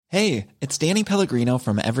Hey, it's Danny Pellegrino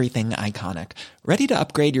from Everything Iconic. Ready to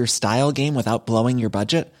upgrade your style game without blowing your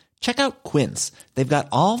budget? Check out Quince. They've got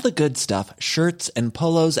all the good stuff, shirts and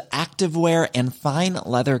polos, activewear, and fine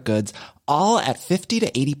leather goods, all at 50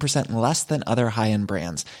 to 80% less than other high-end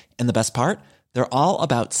brands. And the best part? They're all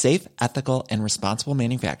about safe, ethical, and responsible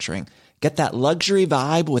manufacturing. Get that luxury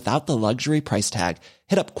vibe without the luxury price tag.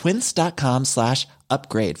 Hit up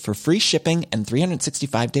quince.com/upgrade for free shipping and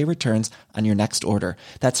 365-day returns on your next order.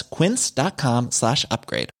 That's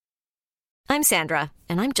quince.com/upgrade. I'm Sandra,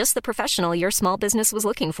 and I'm just the professional your small business was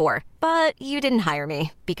looking for. But you didn't hire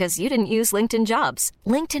me because you didn't use LinkedIn Jobs.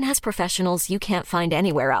 LinkedIn has professionals you can't find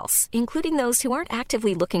anywhere else, including those who aren't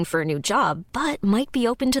actively looking for a new job, but might be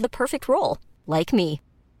open to the perfect role, like me.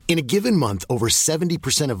 In a given month, over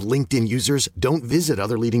 70% of LinkedIn users don't visit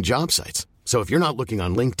other leading job sites. So if you're not looking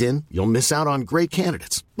on LinkedIn, you'll miss out on great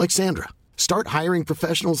candidates like Sandra. Start hiring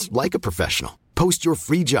professionals like a professional. Post your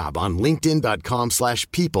free job on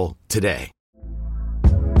linkedin.com/people today.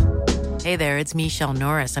 Hey there, it's Michelle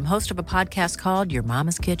Norris. I'm host of a podcast called Your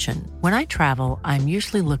Mama's Kitchen. When I travel, I'm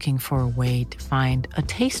usually looking for a way to find a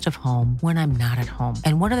taste of home when I'm not at home.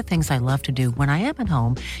 And one of the things I love to do when I am at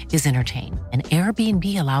home is entertain. And Airbnb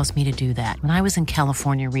allows me to do that. When I was in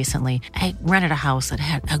California recently, I rented a house that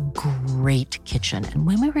had a great kitchen. And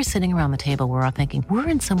when we were sitting around the table, we were all thinking, we're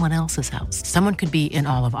in someone else's house. Someone could be in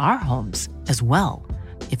all of our homes as well.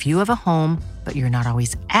 If you have a home, but you're not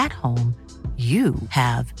always at home, you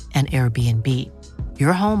have an Airbnb.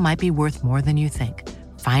 Your home might be worth more than you think.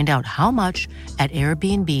 Find out how much at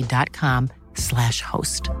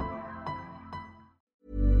airbnb.com/host.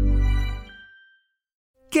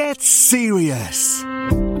 Get serious.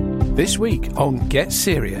 This week on Get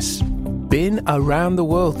Serious. Been around the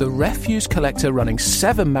world, the refuse collector running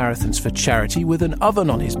 7 marathons for charity with an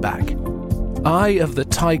oven on his back. Eye of the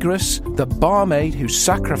Tigress, the barmaid who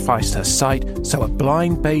sacrificed her sight so a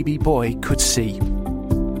blind baby boy could see.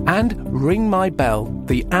 And Ring My Bell,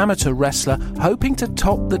 the amateur wrestler hoping to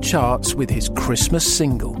top the charts with his Christmas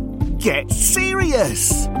single. Get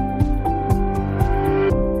serious.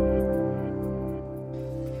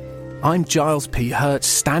 I'm Giles P. Hurt,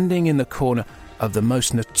 standing in the corner of the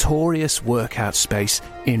most notorious workout space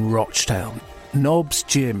in Rochdale, Nob's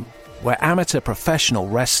Gym, where amateur professional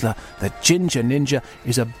wrestler the Ginger Ninja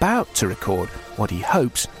is about to record what he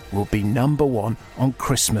hopes will be #1 on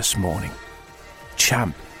Christmas morning.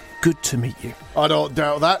 Champ, good to meet you. I don't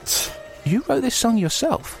doubt that. You wrote this song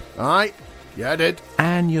yourself? Aye, yeah I did.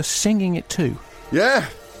 And you're singing it too? Yeah,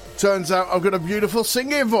 turns out I've got a beautiful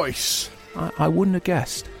singing voice. I wouldn't have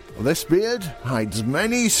guessed. Well, this beard hides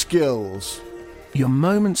many skills. You're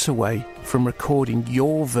moments away from recording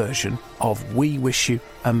your version of We Wish You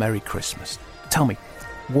a Merry Christmas. Tell me,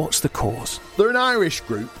 what's the cause? They're an Irish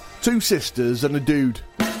group, 2 sisters and a dude.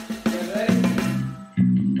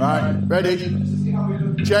 Right, ready?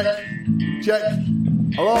 Check.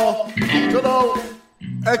 Hello? Hello?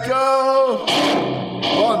 Echo!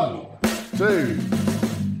 1, 2,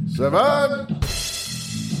 7.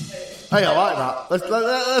 Hey, I like that.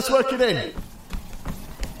 Let's work it in.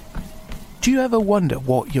 Do you ever wonder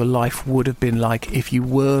what your life would have been like if you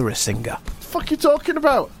were a singer? What the fuck are you talking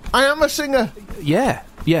about? I am a singer.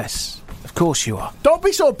 Yes, of course you are. Don't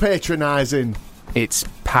be so patronising. It's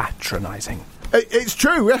patronising. It's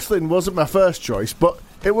true, wrestling wasn't my first choice, but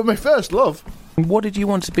it was my first love. What did you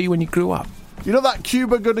want to be when you grew up? You know that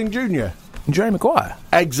Cuba Gooding Jr.? Jerry Maguire?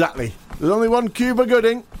 Exactly. There's only one Cuba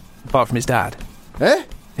Gooding. Apart from his dad. Eh?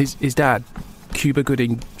 His dad, Cuba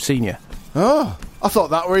Gooding Sr. Oh, I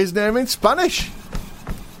thought that were his name in Spanish.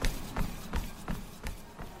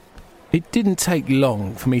 It didn't take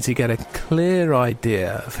long for me to get a clear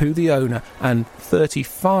idea of who the owner and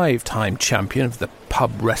 35-time champion of the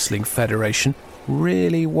Pub Wrestling Federation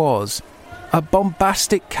really was. A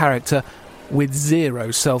bombastic character with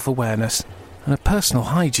zero self-awareness and a personal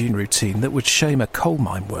hygiene routine that would shame a coal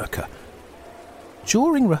mine worker.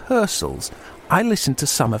 During rehearsals, I listened to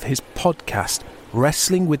some of his podcast,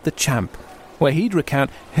 Wrestling with the Champ, where he'd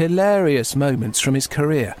recount hilarious moments from his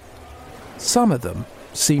career. Some of them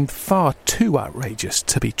seemed far too outrageous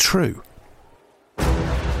to be true.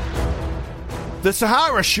 The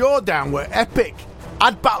Sahara Showdown were epic.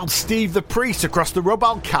 I'd battled Steve the Priest across the Rub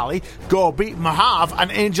Al Khali, Gobi, Mojave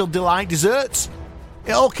and Angel Delight desserts.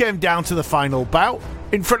 It all came down to the final bout,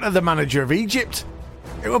 in front of the manager of Egypt.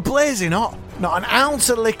 It were blazing hot, not an ounce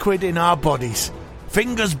of liquid in our bodies.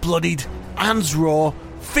 Fingers bloodied, hands raw,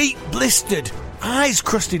 feet blistered, eyes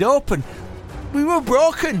crusted open. We were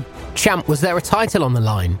broken. Champ, was there a title on the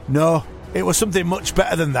line? No, it was something much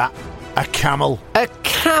better than that. A camel. A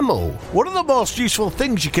camel? One of the most useful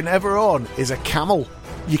things you can ever own is a camel.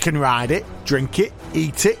 You can ride it, drink it,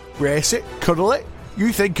 eat it, race it, cuddle it.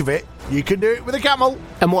 You think of it, you can do it with a camel.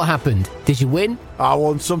 And what happened? Did you win? I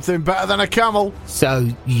won something better than a camel. So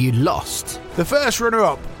you lost? The first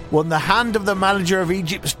runner-up won the hand of the manager of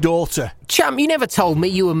Egypt's daughter. Champ, you never told me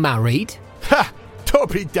you were married. Ha!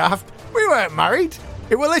 Don't be daft. We weren't married.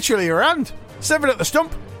 It were literally her hand. Severed at the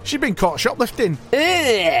stump. She'd been caught shoplifting.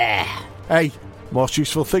 Ugh. Hey, most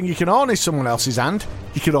useful thing you can own is someone else's hand.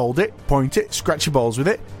 You can hold it, point it, scratch your balls with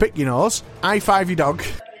it, pick your nose, high-five your dog.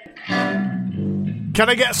 Can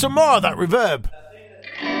I get some more of that reverb?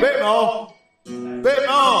 Bit more. Bit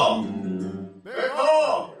more. Bit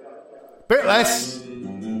more. Bit less.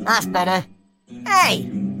 That's better. Hey,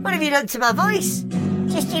 what have you done to my voice?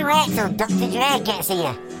 Just you wait till Dr. Dre gets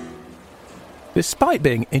here. Despite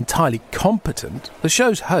being entirely competent, the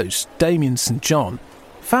show's host, Damien St. John,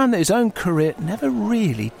 found that his own career never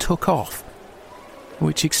really took off,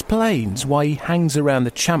 which explains why he hangs around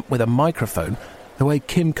the champ with a microphone the way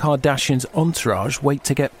Kim Kardashian's entourage wait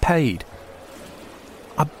to get paid.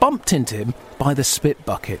 I bumped into him by the spit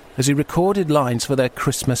bucket as he recorded lines for their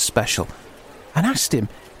Christmas special and asked him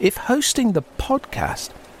if hosting the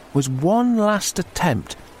podcast was one last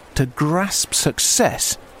attempt to grasp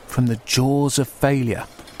success from the jaws of failure.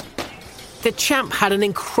 The champ had an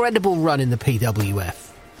incredible run in the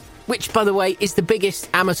PWF, which, by the way, is the biggest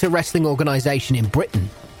amateur wrestling organisation in Britain.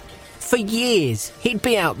 For years, he'd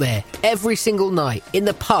be out there every single night in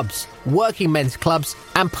the pubs, working men's clubs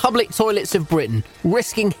and public toilets of Britain,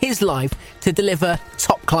 risking his life to deliver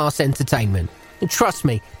top-class entertainment. And trust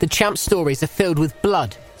me, the champ's stories are filled with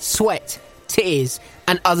blood, sweat, tears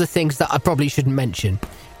and other things that I probably shouldn't mention.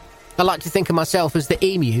 I like to think of myself as the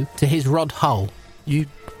emu to his Rod Hull. You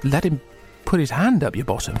let him put his hand up your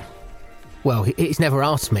bottom? Well, he's never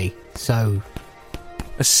asked me, so...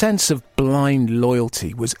 A sense of blind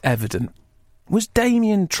loyalty was evident. Was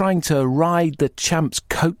Damien trying to ride the champ's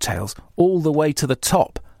coattails all the way to the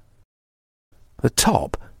top? The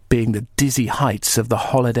top being the dizzy heights of the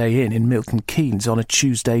Holiday Inn in Milton Keynes on a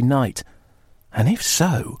Tuesday night. And if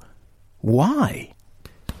so, why?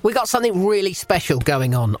 We got something really special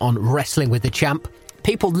going on Wrestling with the Champ.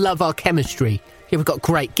 People love our chemistry. Yeah, we've got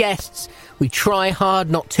great guests. We try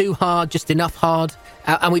hard, not too hard, just enough hard.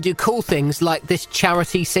 And we do cool things like this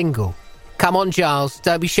charity single. Come on, Giles,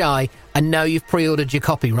 don't be shy. I know you've pre-ordered your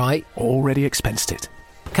copy, right? Already expensed it.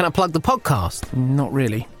 Can I plug the podcast? Not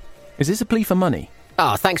really. Is this a plea for money?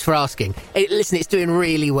 Oh, thanks for asking. Listen, it's doing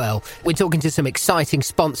really well. We're talking to some exciting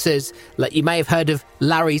sponsors. Like, you may have heard of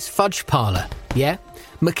Larry's Fudge Parlour, yeah?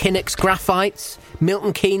 McKinnock's Graphites,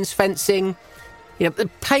 Milton Keynes Fencing. You know, the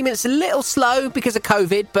payment's a little slow because of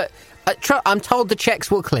COVID, but I'm told the checks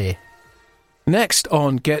will clear. Next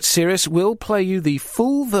on Get Serious, we'll play you the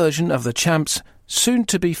full version of the champ's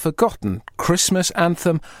soon-to-be-forgotten Christmas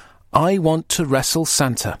anthem, I Want to Wrestle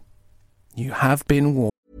Santa. You have been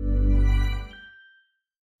warned.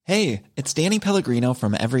 Hey, it's Danny Pellegrino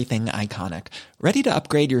from Everything Iconic. Ready to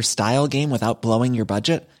upgrade your style game without blowing your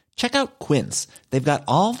budget? Check out Quince. They've got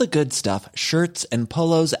all the good stuff, shirts and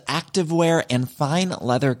polos, activewear, and fine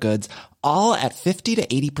leather goods, all at 50 to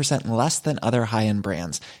 80% less than other high-end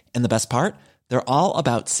brands. And the best part? They're all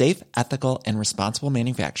about safe, ethical, and responsible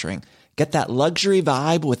manufacturing. Get that luxury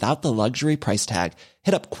vibe without the luxury price tag.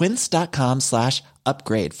 Hit up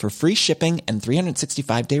quince.com/upgrade for free shipping and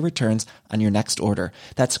 365-day returns on your next order.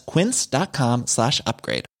 That's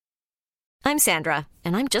quince.com/upgrade. I'm Sandra,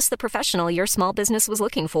 and I'm just the professional your small business was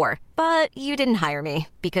looking for. But you didn't hire me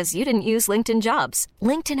because you didn't use LinkedIn Jobs.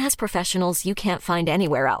 LinkedIn has professionals you can't find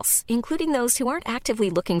anywhere else, including those who aren't actively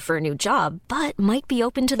looking for a new job, but might be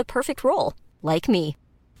open to the perfect role, like me.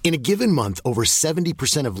 In a given month, over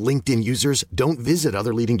 70% of LinkedIn users don't visit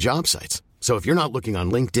other leading job sites. So if you're not looking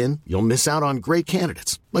on LinkedIn, you'll miss out on great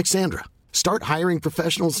candidates like Sandra. Start hiring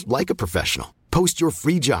professionals like a professional. Post your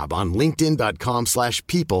free job on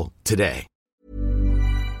linkedin.com/people today.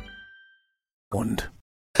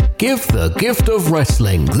 Give the gift of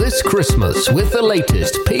wrestling this Christmas with the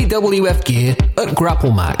latest PWF gear at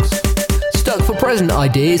GrappleMax. Stuck for present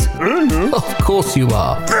ideas? Mm-hmm. Of course you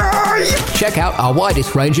are. Check out our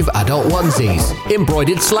widest range of adult onesies,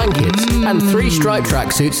 embroidered slang kits, and 3-stripe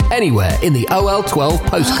tracksuits anywhere in the OL12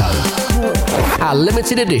 postcode. Our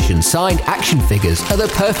limited edition signed action figures are the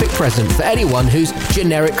perfect present for anyone who's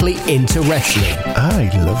generically into wrestling. I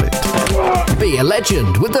love it. Be a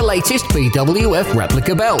legend with the latest BWF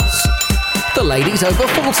replica belts. The Ladies Over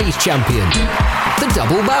 40s Champion, the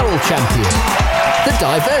Double Barrel Champion, the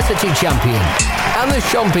Diversity Champion, and the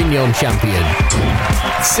Champignon Champion.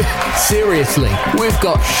 Seriously, we've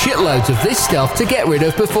got shitloads of this stuff to get rid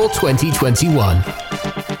of before 2021.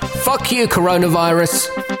 Fuck you, coronavirus.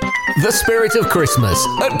 The Spirit of Christmas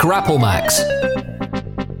at Grapplemax.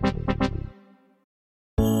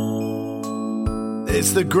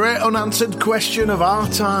 It's the great unanswered question of our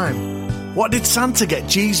time. What did Santa get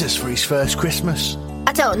Jesus for his first Christmas?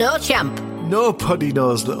 I don't know, champ. Nobody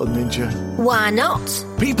knows, little ninja. Why not?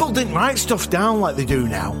 People didn't write stuff down like they do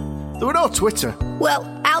now. There were no Twitter.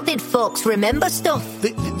 Well, how did folks remember stuff?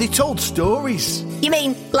 They told stories. You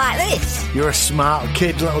mean like this? You're a smart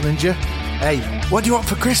kid, little ninja. Hey, what do you want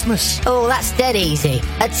for Christmas? Oh, that's dead easy.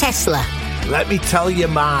 A Tesla. Let me tell you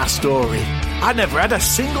my story. I never had a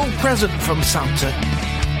single present from Santa.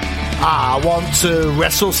 I want to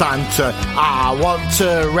wrestle Santa. I want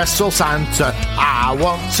to wrestle Santa. I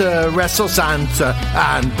want to wrestle Santa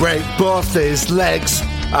and break both his legs.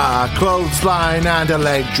 A clothesline and a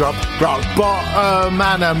leg drop, rock bottom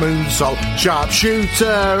and a moonsault, sharpshooter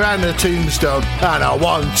and a tombstone, and a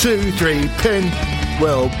 1, 2, 3 pin.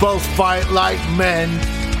 We'll both fight like men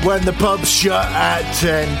when the pub's shut at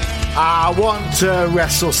 10. I want to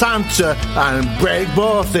wrestle Santa and break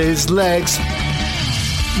both his legs.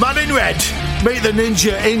 Man in red, meet the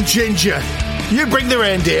ninja in ginger. You bring the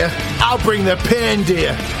reindeer, I'll bring the pain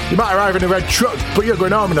deer. You might arrive in a red truck, but you're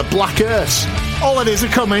going home in a black hearse. Holidays are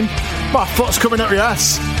coming, my foot's coming up your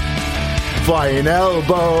ass. Flying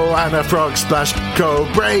elbow and a frog splash,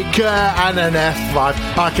 code breaker and an F5,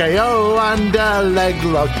 RKO and a leg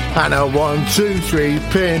lock, and a 1, 2, 3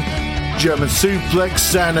 pin. German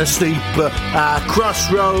suplex and a sleeper, a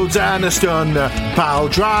crossroads and a stunner, pile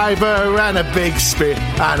driver and a big spin,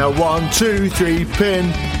 and a 1, 2, 3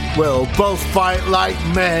 pin. We'll both fight like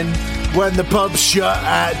men when the pub's shut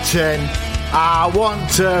at 10. I want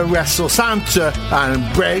to wrestle Santa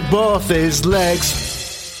and break both his legs.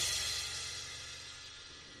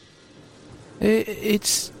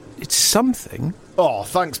 It's something. Oh,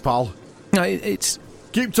 thanks, pal. No, it's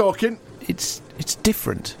Keep talking. It's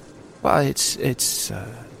different. Well, it's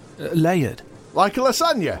layered. Like a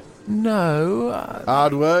lasagna? No.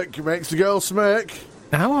 Hard work makes the girl smirk.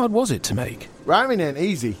 How hard was it to make? Rhyming ain't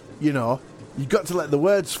easy, you know. You got to let the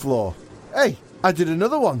words flow. Hey, I did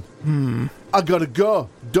another one. I gotta go,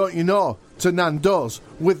 don't you know, to Nando's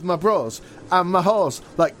with my bros and my hoes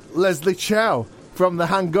like Leslie Chow from The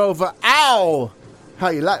Hangover. Ow! How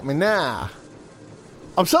you like me now?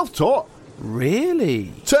 I'm self-taught.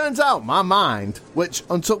 Really? Turns out my mind, which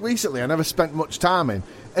until recently I never spent much time in,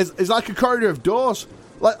 is like a corridor of doors.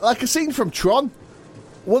 Like a scene from Tron.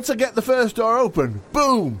 Once I get the first door open,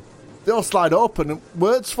 boom! They all slide open and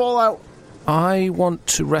words fall out. I want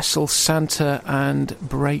to wrestle Santa and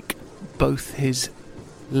break both his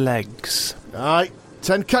legs. Aye,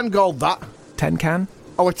 10 can gold that. 10 can?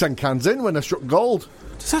 I was 10 cans in when I struck gold.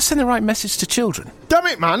 Does that send the right message to children? Damn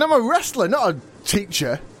it, man, I'm a wrestler, not a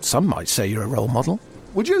teacher. Some might say you're a role model.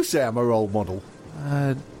 Would you say I'm a role model?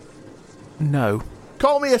 No.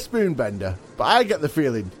 Call me a spoonbender, but I get the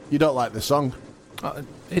feeling you don't like the song.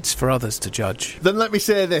 It's for others to judge. Then let me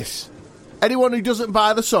say this. Anyone who doesn't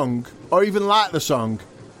buy the song, or even like the song,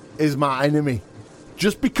 is my enemy.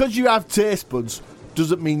 Just because you have taste buds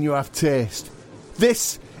doesn't mean you have taste.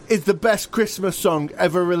 This is the best Christmas song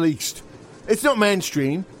ever released. It's not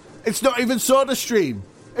mainstream. It's not even SodaStream.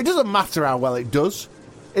 It doesn't matter how well it does.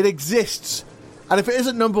 It exists. And if it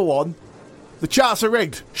isn't number one, the charts are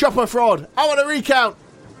rigged. Shopper fraud. I want a recount.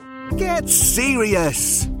 Get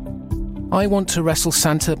serious. I Want to Wrestle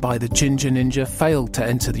Santa by the Ginger Ninja failed to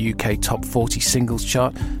enter the UK Top 40 singles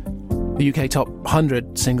chart, the UK Top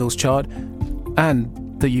 100 singles chart,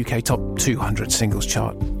 and the UK Top 200 singles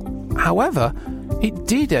chart. However, it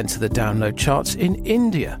did enter the download charts in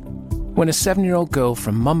India, when a 7-year-old girl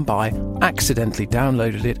from Mumbai accidentally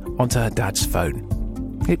downloaded it onto her dad's phone.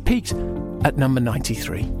 It peaked at number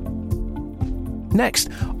 93. Next,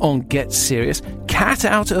 on Get Serious, Cat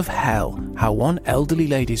Out of Hell, how one elderly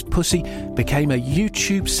lady's pussy became a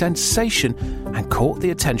YouTube sensation and caught the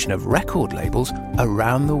attention of record labels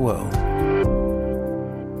around the world.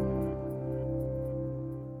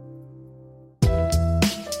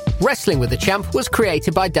 Wrestling with the Champ was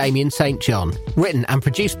created by Damien St. John, written and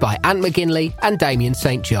produced by Ant McGinley and Damien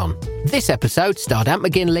St. John. This episode starred Ant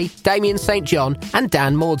McGinley, Damien St. John and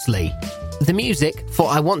Dan Maudsley. The music for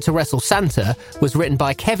I Want to Wrestle Santa was written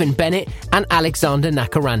by Kevin Bennett and Alexander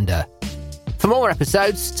Nakaranda. For more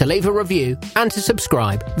episodes, to leave a review and to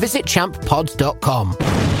subscribe, visit champpods.com.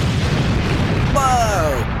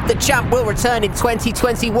 Whoa! The Champ will return in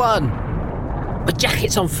 2021. My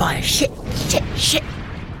jacket's on fire. Shit.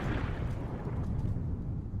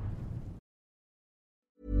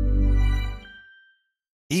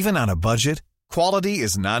 Even on a budget, quality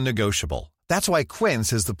is non-negotiable. That's why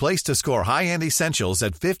Quince is the place to score high-end essentials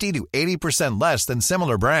at 50 to 80% less than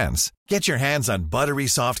similar brands. Get your hands on buttery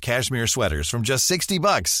soft cashmere sweaters from just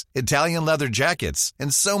 $60, Italian leather jackets,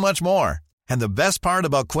 and so much more. And the best part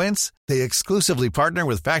about Quince, they exclusively partner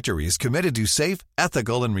with factories committed to safe,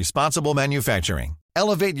 ethical, and responsible manufacturing.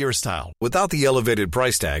 Elevate your style without the elevated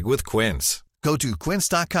price tag with Quince. Go to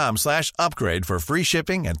quince.com/upgrade for free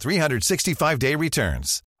shipping and 365-day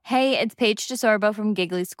returns. Hey, it's Paige DeSorbo from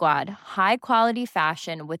Giggly Squad. High quality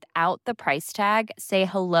fashion without the price tag. Say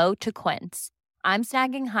hello to Quince. I'm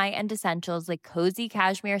snagging high-end essentials like cozy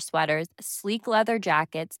cashmere sweaters, sleek leather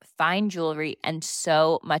jackets, fine jewelry, and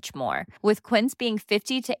so much more. With Quince being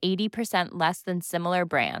 50 to 80% less than similar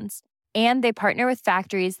brands. And they partner with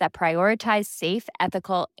factories that prioritize safe,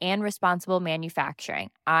 ethical, and responsible manufacturing.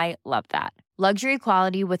 I love that. Luxury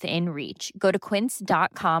quality within reach. Go to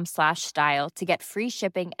quince.com/style to get free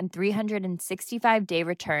shipping and 365-day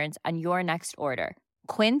returns on your next order.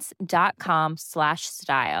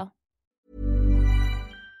 Quince.com/style.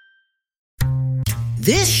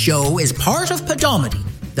 This show is part of Podomedy,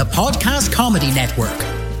 the podcast comedy network.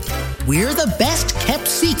 We're the best kept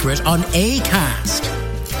secret on Acast.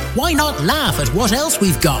 Why not laugh at what else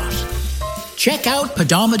we've got? Check out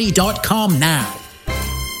Podomedy.com now.